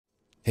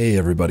Hey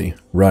everybody,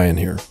 Ryan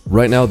here.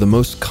 Right now, the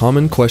most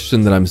common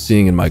question that I'm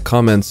seeing in my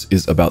comments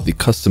is about the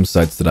custom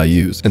sites that I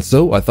use. And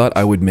so I thought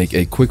I would make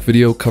a quick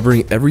video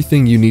covering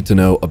everything you need to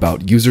know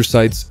about user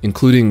sites,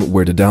 including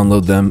where to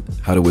download them,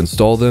 how to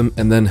install them,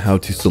 and then how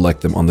to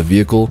select them on the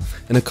vehicle,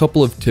 and a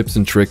couple of tips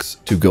and tricks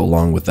to go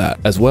along with that,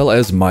 as well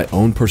as my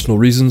own personal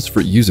reasons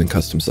for using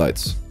custom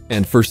sites.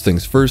 And first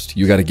things first,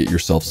 you gotta get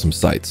yourself some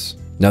sites.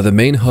 Now, the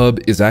main hub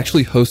is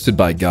actually hosted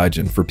by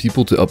Gaijin for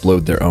people to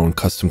upload their own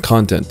custom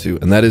content to,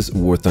 and that is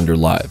War Thunder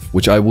Live,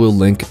 which I will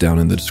link down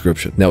in the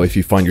description. Now, if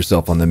you find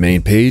yourself on the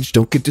main page,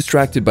 don't get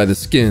distracted by the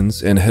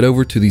skins and head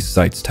over to the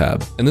Sites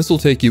tab. And this will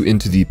take you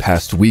into the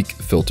past week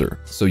filter,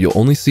 so you'll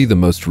only see the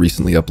most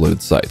recently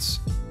uploaded sites.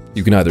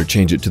 You can either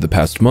change it to the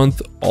past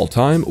month, all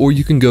time, or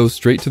you can go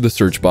straight to the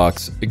search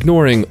box,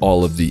 ignoring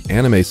all of the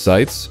anime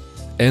sites,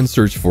 and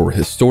search for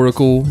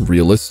historical,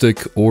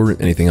 realistic, or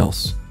anything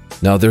else.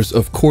 Now, there's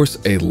of course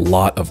a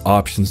lot of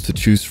options to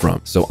choose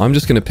from, so I'm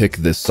just going to pick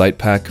this site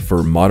pack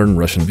for modern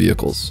Russian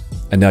vehicles.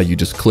 And now you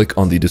just click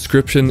on the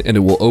description and it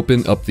will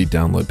open up the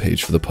download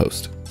page for the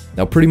post.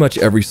 Now, pretty much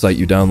every site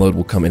you download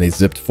will come in a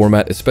zipped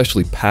format,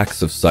 especially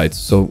packs of sites,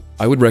 so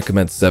I would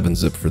recommend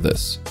 7-zip for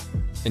this.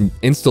 And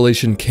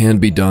installation can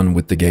be done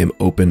with the game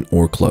open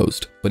or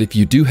closed. But if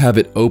you do have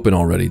it open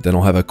already, then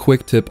I'll have a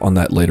quick tip on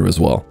that later as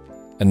well.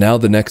 And now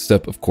the next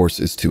step, of course,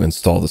 is to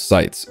install the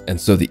sites.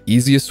 And so the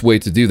easiest way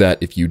to do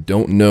that, if you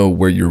don't know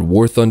where your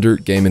War Thunder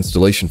game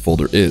installation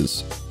folder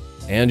is,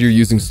 and you're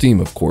using Steam,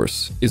 of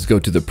course, is go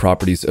to the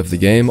properties of the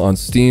game on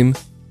Steam,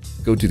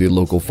 go to the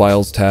local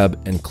files tab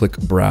and click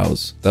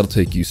browse. That'll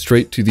take you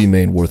straight to the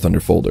main War Thunder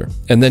folder.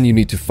 And then you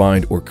need to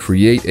find or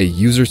create a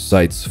user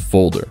sites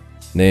folder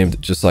named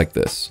just like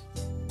this.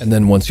 And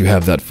then once you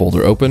have that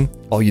folder open,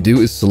 all you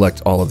do is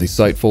select all of the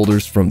site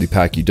folders from the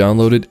pack you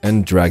downloaded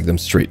and drag them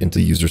straight into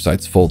user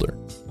sites folder.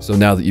 So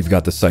now that you've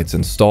got the sites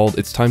installed,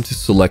 it's time to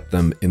select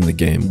them in the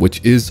game,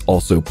 which is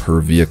also per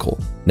vehicle.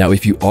 Now,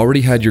 if you already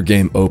had your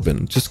game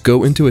open, just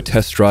go into a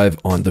test drive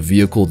on the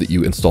vehicle that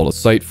you installed a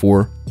site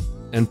for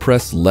and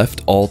press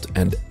left alt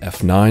and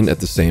F9 at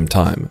the same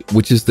time,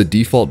 which is the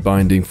default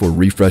binding for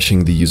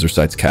refreshing the user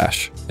site's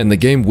cache. And the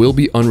game will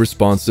be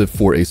unresponsive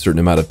for a certain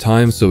amount of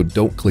time, so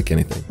don't click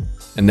anything.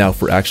 And now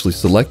for actually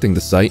selecting the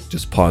site,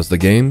 just pause the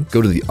game,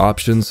 go to the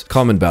options,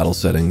 common battle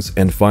settings,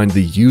 and find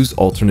the use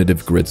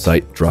alternative grid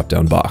site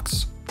drop-down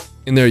box.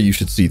 In there you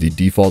should see the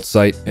default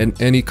site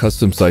and any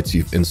custom sites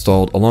you've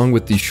installed, along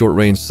with the short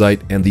range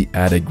site and the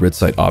add a grid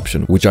site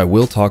option, which I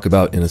will talk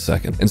about in a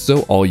second. And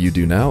so all you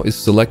do now is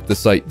select the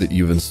site that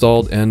you've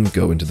installed and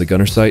go into the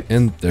gunner site,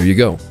 and there you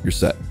go, you're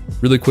set.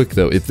 Really quick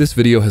though, if this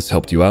video has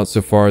helped you out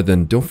so far,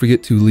 then don't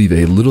forget to leave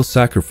a little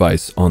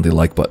sacrifice on the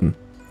like button.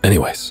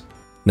 Anyways.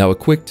 Now, a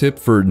quick tip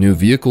for new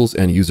vehicles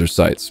and user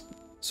sites.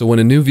 So when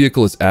a new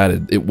vehicle is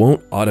added, it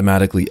won't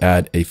automatically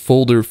add a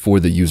folder for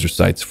the user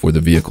sites for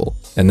the vehicle.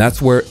 And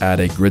that's where add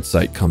a grid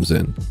site comes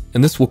in.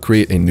 And this will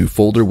create a new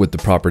folder with the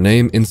proper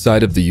name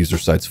inside of the user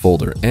sites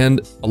folder,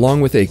 and along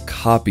with a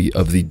copy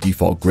of the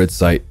default grid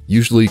site,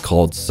 usually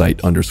called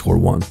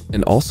site_1.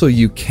 And also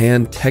you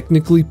can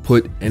technically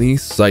put any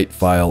site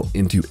file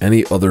into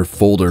any other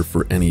folder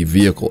for any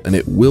vehicle, and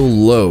it will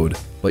load,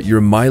 but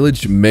your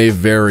mileage may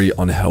vary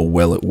on how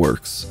well it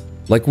works.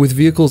 Like with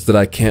vehicles that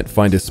I can't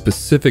find a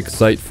specific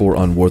site for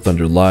on War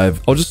Thunder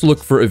Live, I'll just look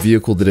for a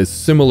vehicle that is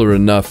similar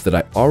enough that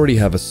I already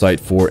have a site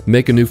for,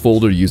 make a new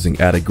folder using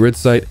add a grid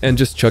site, and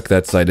just chuck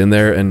that site in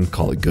there and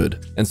call it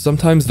good. And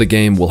sometimes the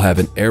game will have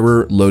an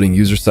error loading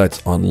user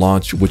sites on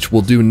launch, which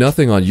will do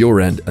nothing on your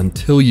end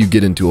until you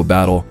get into a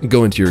battle and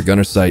go into your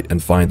gunner site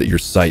and find that your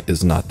site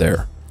is not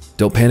there.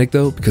 Don't panic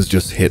though, because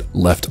just hit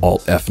left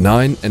alt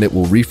F9 and it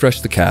will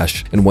refresh the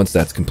cache, and once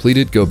that's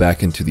completed, go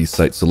back into the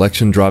site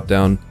selection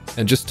dropdown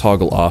and just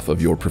toggle off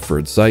of your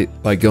preferred site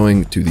by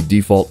going to the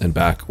default and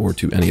back, or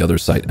to any other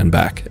site and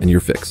back, and you're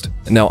fixed.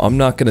 Now, I'm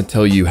not going to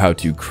tell you how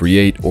to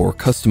create or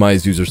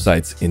customize user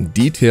sites in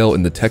detail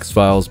in the text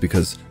files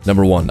because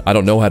number one, I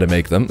don't know how to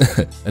make them,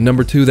 and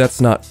number two, that's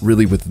not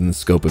really within the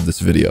scope of this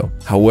video.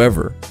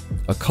 However,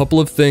 a couple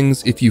of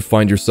things if you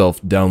find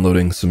yourself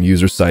downloading some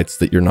user sites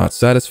that you're not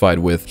satisfied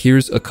with,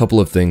 here's a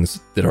couple of things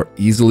that are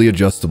easily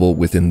adjustable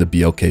within the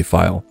BLK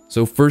file.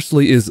 So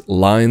firstly is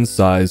line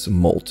size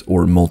mult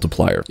or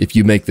multiplier. If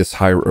you make this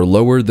higher or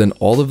lower, then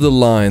all of the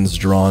lines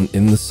drawn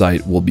in the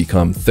site will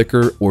become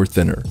thicker or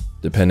thinner,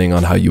 depending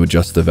on how you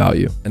adjust the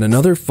value. And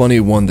another funny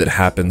one that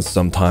happens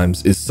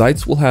sometimes is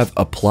sites will have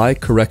apply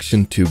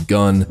correction to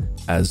gun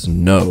as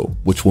no,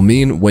 which will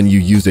mean when you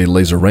use a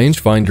laser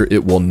rangefinder,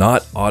 it will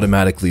not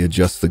automatically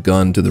adjust the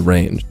gun to the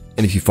range.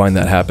 And if you find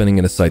that happening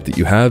in a site that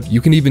you have,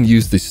 you can even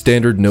use the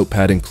standard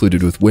notepad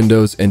included with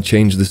Windows and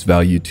change this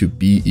value to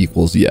B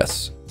equals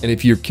yes. And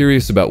if you're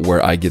curious about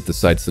where I get the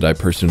sites that I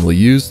personally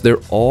use,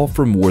 they're all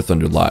from War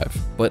Thunder Live.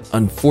 But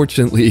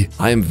unfortunately,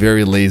 I am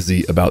very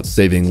lazy about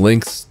saving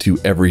links to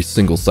every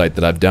single site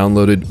that I've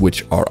downloaded,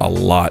 which are a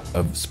lot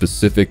of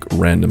specific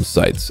random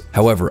sites.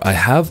 However, I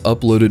have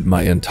uploaded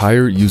my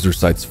entire user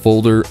sites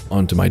folder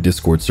onto my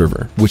Discord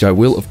server, which I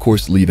will of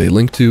course leave a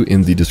link to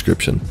in the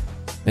description.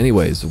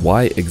 Anyways,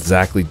 why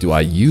exactly do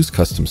I use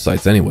custom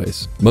sites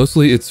anyways?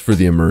 Mostly it's for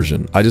the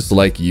immersion. I just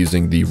like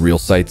using the real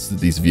sites that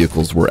these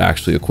vehicles were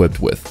actually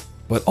equipped with.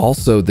 But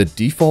also, the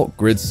default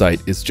grid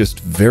site is just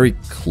very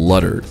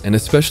cluttered, and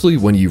especially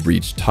when you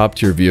reach top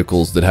tier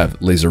vehicles that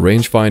have laser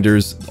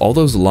rangefinders, all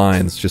those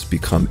lines just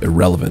become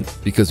irrelevant,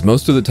 because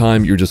most of the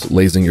time you're just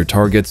lasing your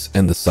targets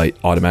and the site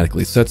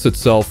automatically sets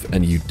itself,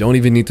 and you don't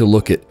even need to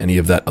look at any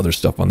of that other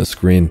stuff on the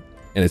screen,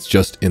 and it's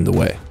just in the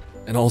way.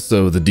 And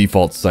also, the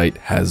default site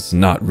has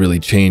not really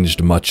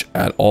changed much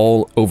at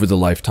all over the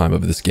lifetime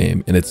of this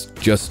game, and it's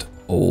just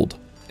old.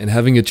 And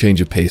having a change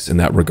of pace in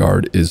that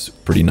regard is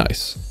pretty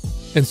nice.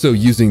 And so,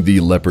 using the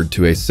Leopard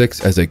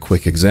 2A6 as a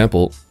quick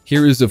example,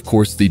 here is of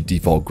course the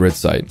default grid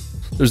site.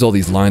 There's all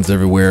these lines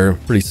everywhere,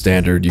 pretty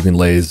standard, you can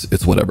laze,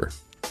 it's whatever.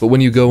 But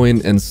when you go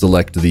in and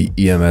select the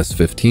EMS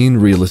 15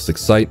 realistic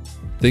site,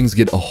 things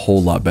get a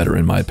whole lot better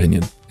in my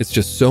opinion. It's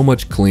just so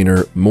much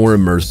cleaner, more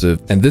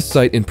immersive, and this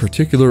site in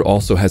particular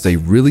also has a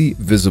really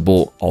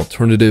visible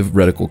alternative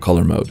reticle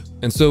color mode.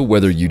 And so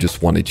whether you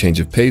just want a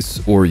change of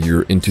pace, or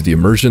you're into the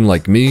immersion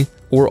like me,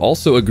 or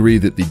also agree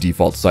that the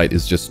default site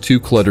is just too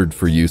cluttered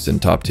for use in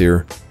top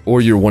tier,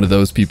 or you're one of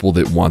those people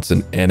that wants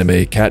an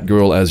anime cat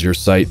girl as your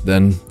site,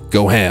 then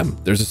go ham,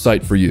 there's a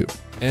site for you.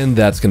 And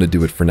that's gonna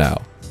do it for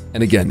now.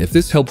 And again, if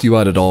this helped you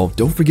out at all,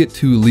 don't forget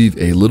to leave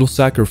a little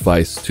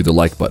sacrifice to the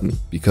like button,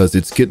 because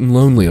it's getting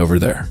lonely over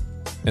there.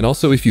 And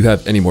also, if you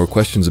have any more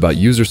questions about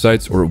user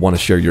sites or want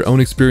to share your own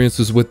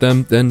experiences with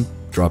them, then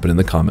drop it in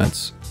the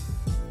comments.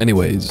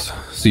 Anyways,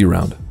 see you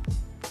around.